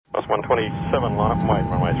127, line up and wait,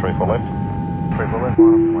 runway 34 left. 34 left,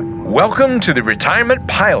 line up and wait. Welcome to the Retirement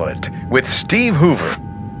Pilot with Steve Hoover.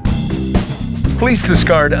 Please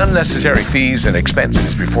discard unnecessary fees and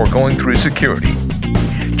expenses before going through security.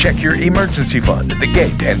 Check your emergency fund at the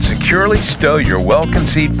gate and securely stow your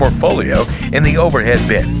well-conceived portfolio in the overhead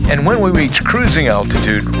bin. And when we reach cruising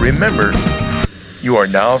altitude, remember, you are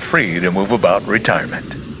now free to move about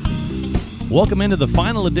retirement. Welcome into the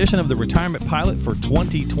final edition of the Retirement Pilot for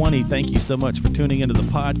 2020. Thank you so much for tuning into the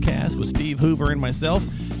podcast with Steve Hoover and myself.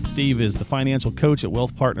 Steve is the financial coach at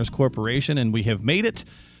Wealth Partners Corporation, and we have made it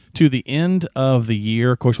to the end of the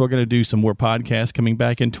year. Of course, we're going to do some more podcasts coming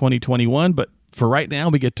back in 2021, but for right now,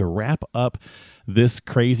 we get to wrap up this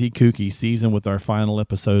crazy, kooky season with our final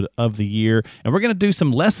episode of the year. And we're going to do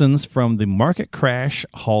some lessons from the Market Crash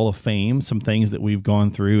Hall of Fame, some things that we've gone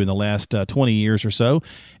through in the last 20 years or so,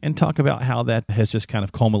 and talk about how that has just kind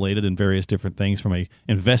of culminated in various different things from a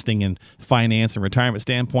investing in finance and retirement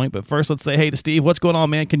standpoint. But first, let's say hey to Steve. What's going on,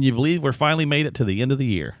 man? Can you believe we're finally made it to the end of the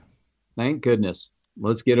year? Thank goodness.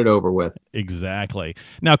 Let's get it over with. Exactly.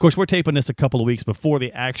 Now, of course, we're taping this a couple of weeks before the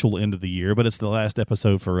actual end of the year, but it's the last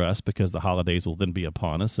episode for us because the holidays will then be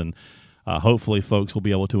upon us, and hopefully folks will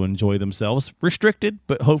be able to enjoy themselves. Restricted,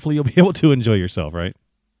 but hopefully you'll be able to enjoy yourself, right?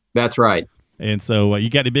 That's right. And so you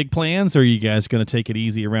got any big plans, or are you guys going to take it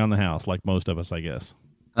easy around the house like most of us, I guess?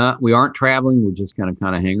 We aren't traveling. We're just going to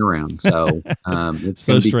kind of hang around. So it's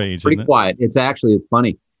so going to be strange, pretty quiet. It's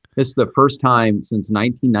funny. This is the first time since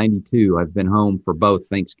 1992 I've been home for both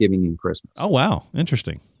Thanksgiving and Christmas. Oh, wow.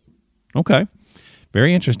 Interesting. Okay.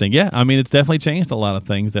 Very interesting. Yeah, I mean, it's definitely changed a lot of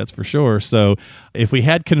things, that's for sure. So if we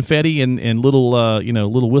had confetti and little,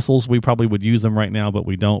 little whistles, we probably would use them right now, but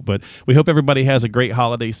we don't. But we hope everybody has a great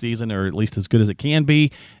holiday season, or at least as good as it can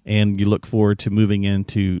be, and you look forward to moving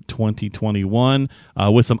into 2021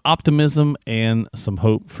 with some optimism and some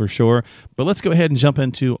hope for sure. But let's go ahead and jump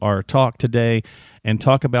into our talk today and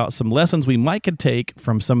talk about some lessons we might could take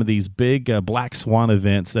from some of these big black swan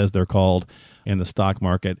events, as they're called, in the stock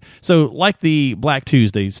market. So like the Black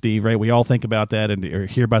Tuesday, Steve, right? We all think about that and or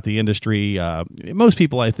hear about the industry. Most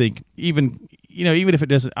people, I think, even if it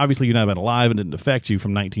doesn't, obviously you're not alive and it didn't affect you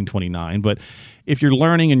from 1929, but if you're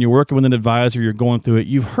learning and you're working with an advisor, you're going through it,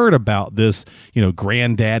 you've heard about this,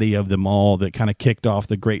 granddaddy of them all that kind of kicked off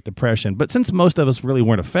the Great Depression. But since most of us really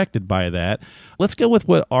weren't affected by that, let's go with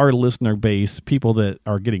what our listener base, people that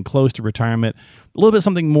are getting close to retirement, a little bit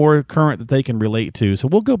something more current that they can relate to. So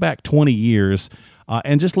we'll go back 20 years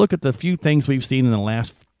and just look at the few things we've seen in the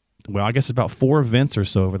last, I guess it's about 4 events or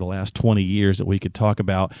so over the last 20 years that we could talk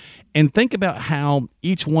about, and think about how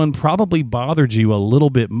each one probably bothered you a little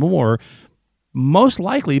bit more, most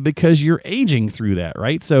likely because you're aging through that,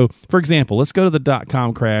 right? So, for example, let's go to the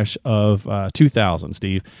dot-com crash of 2000,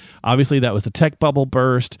 Steve. Obviously, that was the tech bubble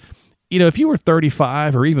burst. If you were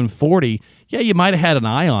 35 or even 40, yeah, you might have had an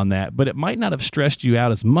eye on that, but it might not have stressed you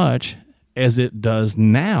out as much as it does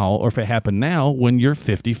now, or if it happened now when you're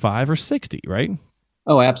 55 or 60, right?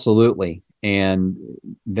 Oh, absolutely. And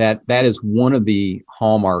that is one of the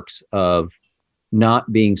hallmarks of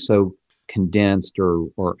not being so condensed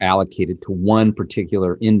or allocated to one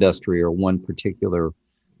particular industry or one particular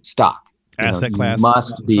stock. Asset class.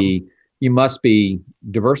 You must be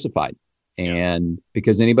diversified. And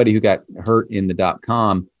because anybody who got hurt in the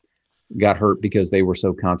 .com got hurt because they were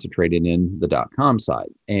so concentrated in the .com side.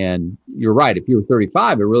 And you're right. If you were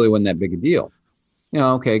 35, it really wasn't that big a deal.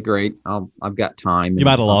 Okay, great. I've got time. You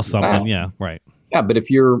might have lost something. Yeah, right. Yeah, but if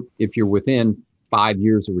you're within 5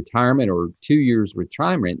 years of retirement or 2 years of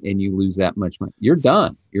retirement and you lose that much money, you're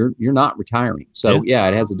done. You're not retiring. So yeah,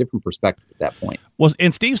 it has a different perspective at that point. Well,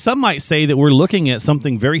 and Steve, some might say that we're looking at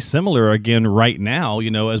something very similar again right now.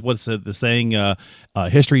 As what's the saying?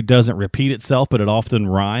 History doesn't repeat itself, but it often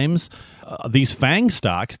rhymes. These FANG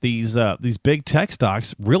stocks, these big tech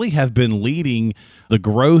stocks, really have been leading the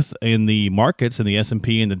growth in the markets, in the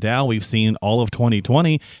S&P and the Dow we've seen all of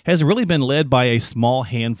 2020 has really been led by a small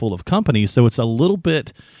handful of companies. So it's a little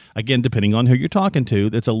bit, again, depending on who you're talking to,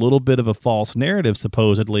 it's a little bit of a false narrative,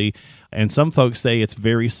 supposedly. And some folks say it's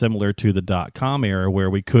very similar to the .com era where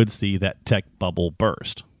we could see that tech bubble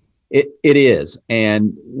burst. It is.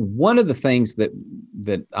 And one of the things that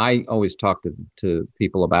I always talk to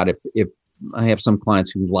people about, if I have some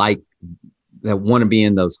clients that want to be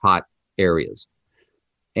in those hot areas.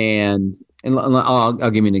 And I'll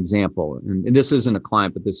give you an example. And this isn't a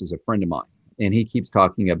client, but this is a friend of mine. And he keeps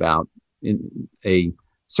talking about a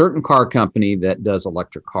certain car company that does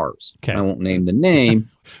electric cars. Okay. I won't name the name.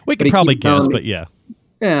 We could probably guess, but yeah.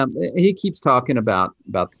 Yeah, he keeps talking about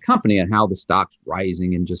the company and how the stock's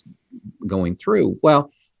rising and just going through.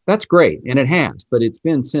 Well, That's great. And it has, but it's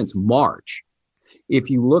been since March. If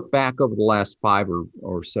you look back over the last 5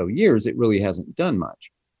 or so years, it really hasn't done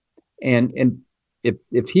much. And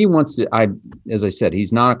if he wants to, as I said,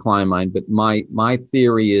 he's not a client of mine, but my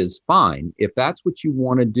theory is fine. If that's what you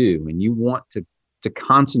want to do and you want to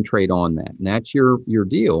concentrate on that, and that's your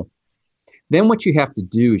deal, then what you have to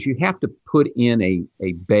do is you have to put in a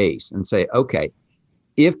base and say, okay,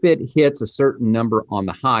 if it hits a certain number on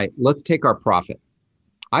the high, let's take our profit.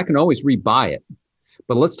 I can always rebuy it,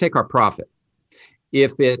 but let's take our profit.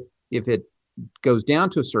 If it goes down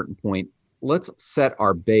to a certain point, let's set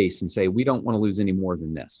our base and say, we don't want to lose any more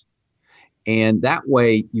than this. And that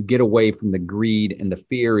way you get away from the greed and the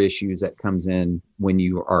fear issues that comes in when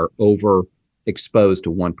you are overexposed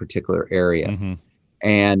to one particular area. Mm-hmm.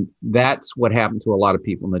 And that's what happened to a lot of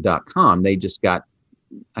people in the .com. They just got,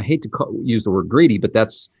 I hate to use the word greedy, but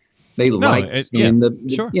seeing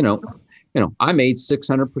sure. I made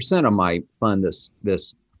 600% of my fund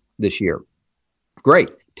this year. Great.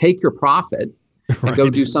 Take your profit and go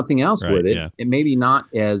do something else with it. Yeah. And maybe not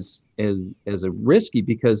as a risky,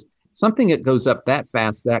 because something that goes up that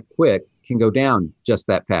fast, that quick, can go down just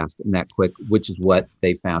that fast and that quick, which is what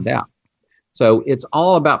they found out. So it's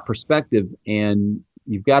all about perspective, and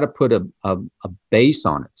you've got to put a base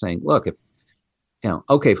on it, saying, look, if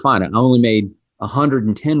okay, fine, I only made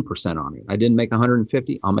 110% on it. I didn't make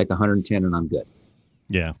 150. I'll make 110 and I'm good.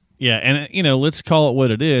 Yeah. Yeah. And, let's call it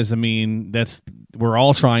what it is. I mean, we're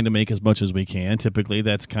all trying to make as much as we can. Typically,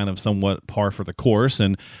 that's kind of somewhat par for the course.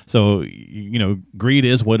 And so, greed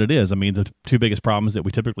is what it is. I mean, the two biggest problems that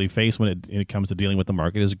we typically face when it comes to dealing with the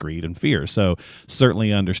market is greed and fear. So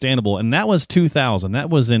certainly understandable. And that was 2000. That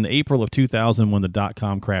was in April of 2000 when the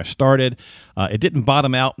 .com crash started. It didn't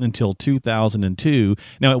bottom out until 2002.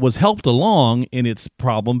 Now, it was helped along in its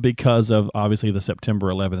problem because of, obviously, the September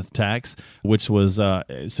 11th attacks, which was,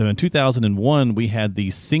 so in 2001, we had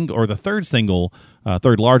the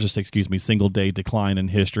third largest single day decline in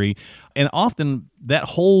history. And often that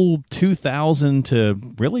whole 2000 to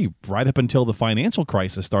really right up until the financial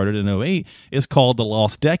crisis started in 2008 is called the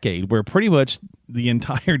lost decade, where pretty much the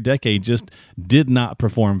entire decade just did not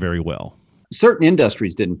perform very well. Certain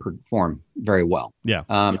industries didn't perform very well. Yeah.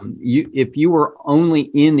 If you were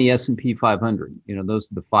only in the S&P 500,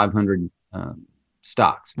 those are the 500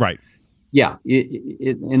 stocks. Right. Yeah.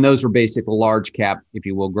 And those were basically large cap, if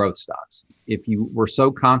you will, growth stocks. If you were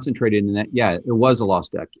so concentrated in that, yeah, it was a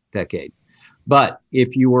lost decade. But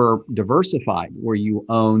if you were diversified, where you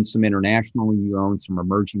own some international, you own some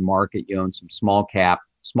emerging market, you own some small cap,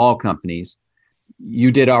 small companies,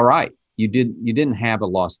 you did all right. You didn't have a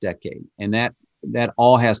lost decade. And that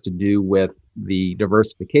all has to do with the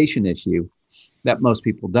diversification issue that most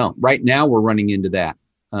people don't. Right now, we're running into that.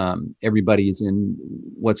 Everybody's in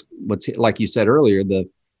what's like you said earlier, the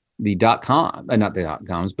 .com, not the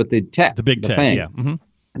 .coms, but the tech, the big tech, FANG, yeah,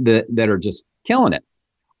 mm-hmm. that are just killing it.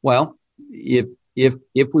 Well, if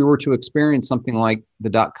we were to experience something like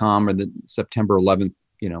the .com or the September 11th,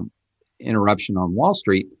 interruption on Wall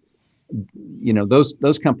Street,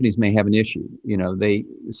 those companies may have an issue.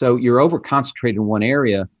 So you're over concentrated in one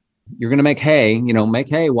area. You're going to make hay,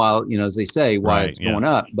 while, as they say, while it's going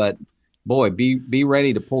up. But boy, be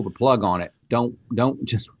ready to pull the plug on it. Don't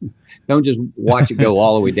just watch it go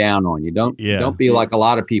all the way down on you. Don't be like a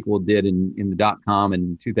lot of people did in the .com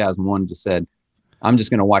in 2001. Just said, I'm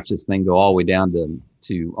just going to watch this thing go all the way down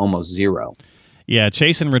to almost zero. Yeah,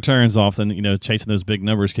 chasing returns often, chasing those big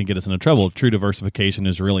numbers can get us into trouble. True diversification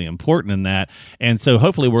is really important in that. And so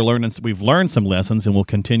hopefully we've learned some lessons and we'll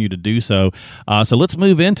continue to do so. So let's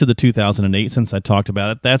move into the 2008 since I talked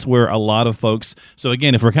about it. That's where a lot of folks, so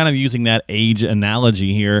again, if we're kind of using that age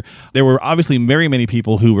analogy here, there were obviously very many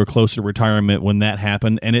people who were close to retirement when that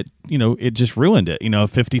happened, and it just ruined it.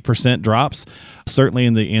 50% drops, certainly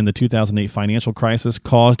in the 2008 financial crisis,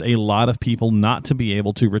 caused a lot of people not to be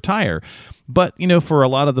able to retire. But, for a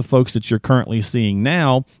lot of the folks that you're currently seeing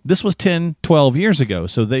now, this was 10, 12 years ago.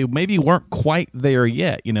 So they maybe weren't quite there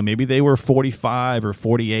yet. Maybe they were 45 or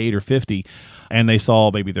 48 or 50, and they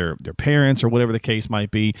saw maybe their parents or whatever the case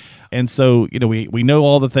might be. And so, we know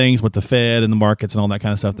all the things with the Fed and the markets and all that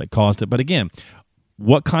kind of stuff that caused it. But again,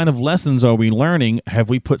 what kind of lessons are we learning? Have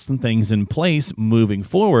we put some things in place moving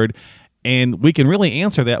forward? And we can really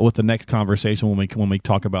answer that with the next conversation when we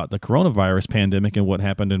talk about the coronavirus pandemic and what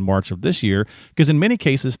happened in March of this year. Because in many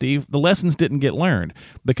cases, Steve, the lessons didn't get learned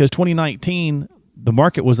because 2019, the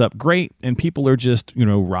market was up great and people are just,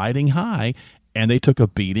 riding high. And they took a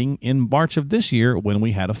beating in March of this year when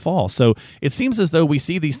we had a fall. So it seems as though we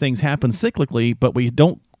see these things happen cyclically, but we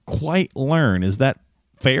don't quite learn. Is that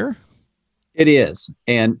fair? It is.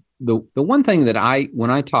 And the one thing that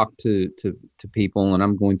when I talk to people and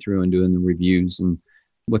I'm going through and doing the reviews and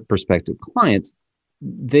with prospective clients,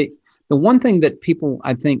 the one thing that people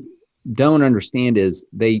I think don't understand is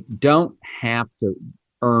they don't have to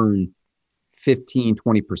earn 15,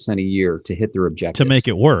 20% a year to hit their objectives. To make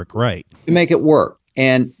it work, right. To make it work.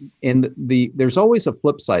 And there's always a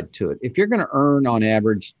flip side to it. If you're going to earn on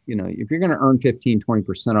average, if you're going to earn 15,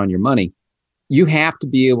 20% on your money, you have to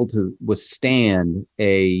be able to withstand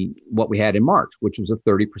what we had in March, which was a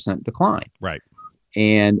 30% decline. Right.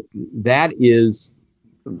 And that is,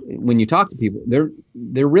 when you talk to people,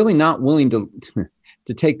 they're really not willing to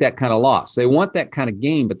take that kind of loss. They want that kind of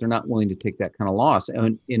gain, but they're not willing to take that kind of loss.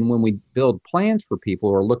 And when we build plans for people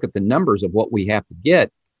or look at the numbers of what we have to get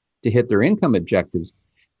to hit their income objectives,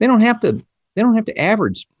 they don't have to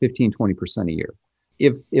average 15, 20% a year.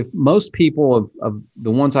 If most people of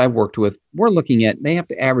the ones I've worked with, we're looking at, they have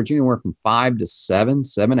to average anywhere from 5 to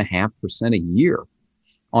 7.5% a year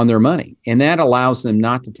on their money. And that allows them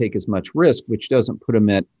not to take as much risk, which doesn't put them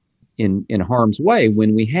in harm's way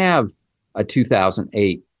when we have a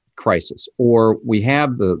 2008 crisis, or we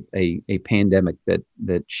have a pandemic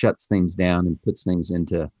that shuts things down and puts things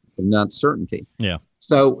into uncertainty. Yeah.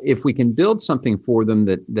 So if we can build something for them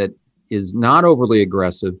that is not overly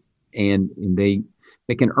aggressive, and they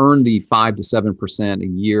can earn the 5 to 7% a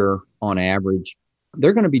year on average,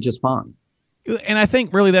 they're going to be just fine. And I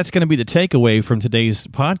think really that's going to be the takeaway from today's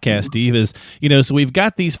podcast, Steve, is, so we've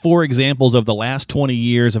got these 4 examples of the last 20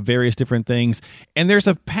 years of various different things, and there's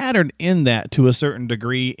a pattern in that to a certain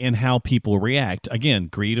degree in how people react. Again,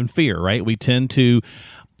 greed and fear, right? We tend to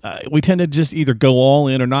just either go all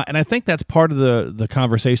in or not. And I think that's part of the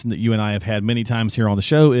conversation that you and I have had many times here on the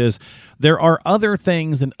show is there are other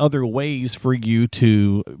things and other ways for you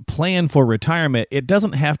to plan for retirement. It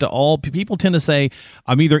doesn't have to people tend to say,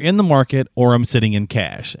 I'm either in the market or I'm sitting in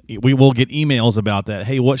cash. We will get emails about that.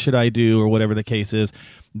 Hey, what should I do? Or whatever the case is.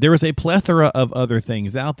 There is a plethora of other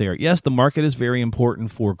things out there. Yes, the market is very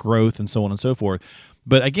important for growth and so on and so forth.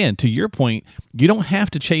 But again, to your point, you don't have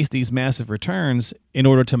to chase these massive returns in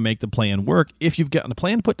order to make the plan work. If you've gotten a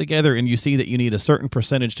plan put together and you see that you need a certain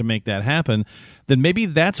percentage to make that happen, then maybe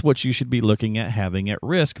that's what you should be looking at having at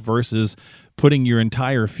risk versus putting your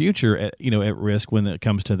entire future at risk when it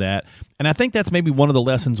comes to that. And I think that's maybe one of the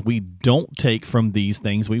lessons we don't take from these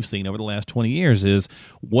things we've seen over the last 20 years is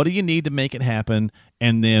what do you need to make it happen?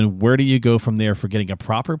 And then where do you go from there for getting a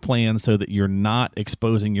proper plan so that you're not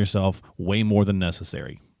exposing yourself way more than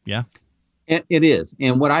necessary? Yeah. It is.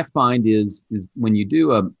 And what I find is when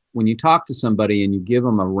you talk to somebody and you give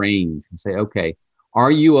them a range and say, okay,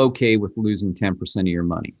 are you okay with losing 10% of your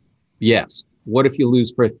money? Yes. What if you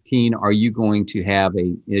lose 15? Are you going to have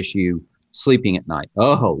an issue sleeping at night?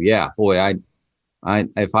 Oh yeah, boy,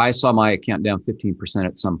 if I saw my account down 15%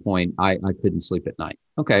 at some point, I couldn't sleep at night.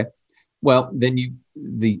 Okay. Well, then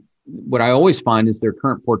what I always find is their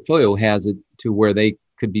current portfolio has it to where they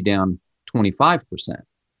could be down 25%.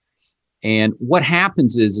 And what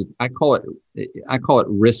happens is I call it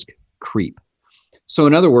risk creep. So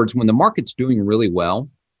in other words, when the market's doing really well,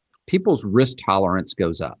 people's risk tolerance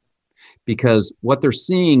goes up because what they're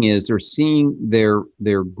seeing is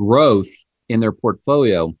their growth in their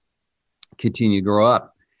portfolio continue to grow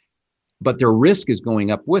up, but their risk is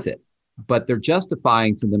going up with it. But they're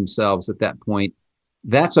justifying to themselves at that point,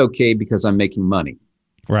 that's okay because I'm making money.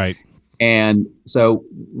 Right. And so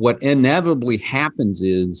what inevitably happens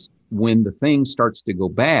is when the thing starts to go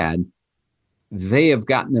bad, they have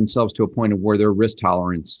gotten themselves to a point of where their risk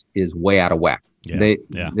tolerance is way out of whack.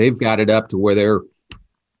 Yeah, they've got it up to where they're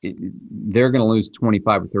going to lose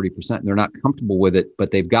 25 or 30%. And they're not comfortable with it,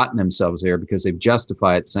 but they've gotten themselves there because they've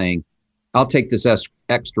justified it saying, I'll take this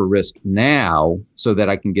extra risk now so that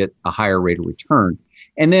I can get a higher rate of return.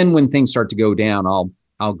 And then when things start to go down,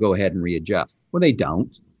 I'll go ahead and readjust. Well, they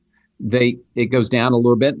don't. It goes down a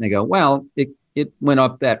little bit and they go, well, it went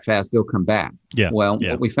up that fast. They'll come back. Yeah. Well,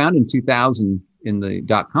 what we found in 2000 in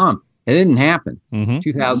the .com, it didn't happen.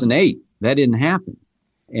 2008, that didn't happen.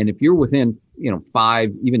 And if you're within,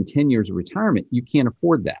 5, even 10 years of retirement, you can't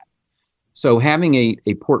afford that. So having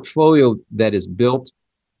a portfolio that is built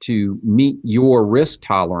to meet your risk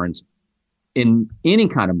tolerance in any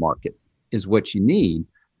kind of market is what you need.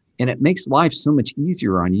 And it makes life so much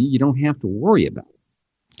easier on you. You don't have to worry about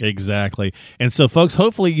it. Exactly. And so folks,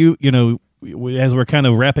 hopefully you as we're kind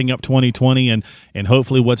of wrapping up 2020 and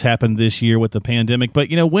hopefully what's happened this year with the pandemic, but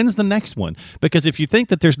when's the next one? Because if you think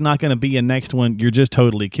that there's not going to be a next one, you're just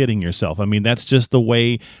totally kidding yourself. I mean, that's just the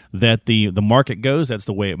way that the market goes. That's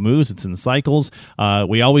the way it moves. It's in cycles.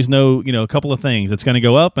 We always know, a couple of things. It's going to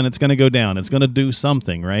go up and it's going to go down. It's going to do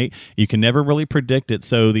something, right? You can never really predict it.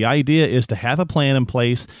 So the idea is to have a plan in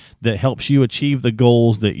place that helps you achieve the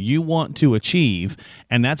goals that you want to achieve.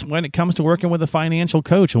 And that's when it comes to working with a financial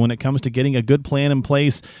coach, and when it comes to getting a good plan in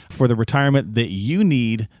place for the retirement that you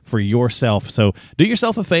need for yourself. So do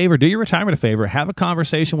yourself a favor, do your retirement a favor, have a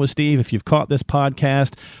conversation with Steve. If you've caught this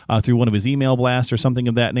podcast through one of his email blasts or something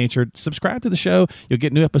of that nature, subscribe to the show. You'll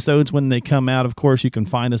get new episodes when they come out. Of course, you can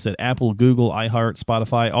find us at Apple, Google, iHeart,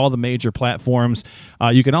 Spotify, all the major platforms.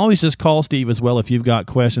 You can always just call Steve as well if you've got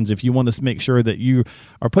questions, if you want to make sure that you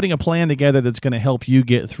are putting a plan together that's going to help you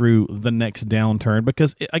get through the next downturn,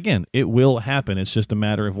 because again, it will happen. It's just a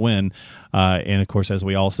matter of when. And of course, as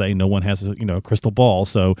we all say, no one has a crystal ball.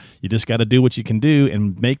 So you just got to do what you can do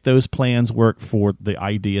and make those plans work for the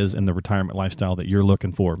ideas and the retirement lifestyle that you're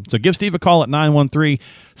looking for. So give Steve a call at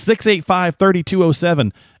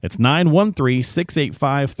 913-685-3207. It's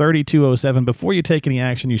 913-685-3207. Before you take any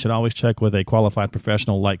action, you should always check with a qualified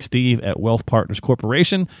professional like Steve at Wealth Partners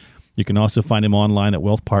Corporation. You can also find him online at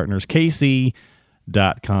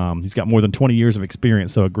wealthpartnerskc.com. He's got more than 20 years of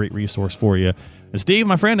experience, so a great resource for you. And Steve,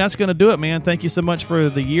 my friend, that's going to do it, man. Thank you so much for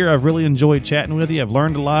the year. I've really enjoyed chatting with you. I've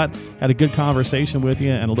learned a lot, had a good conversation with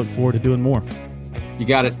you, and I look forward to doing more. You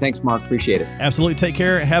got it. Thanks, Mark. Appreciate it. Absolutely. Take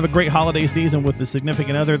care. Have a great holiday season with the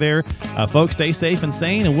significant other there. Folks, stay safe and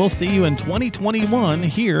sane, and we'll see you in 2021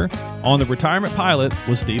 here on The Retirement Pilot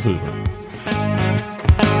with Steve Hoover.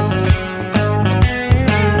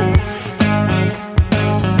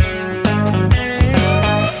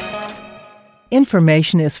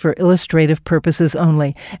 Information is for illustrative purposes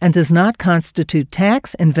only and does not constitute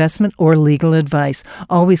tax, investment, or legal advice.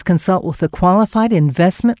 Always consult with a qualified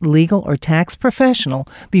investment, legal, or tax professional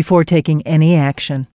before taking any action.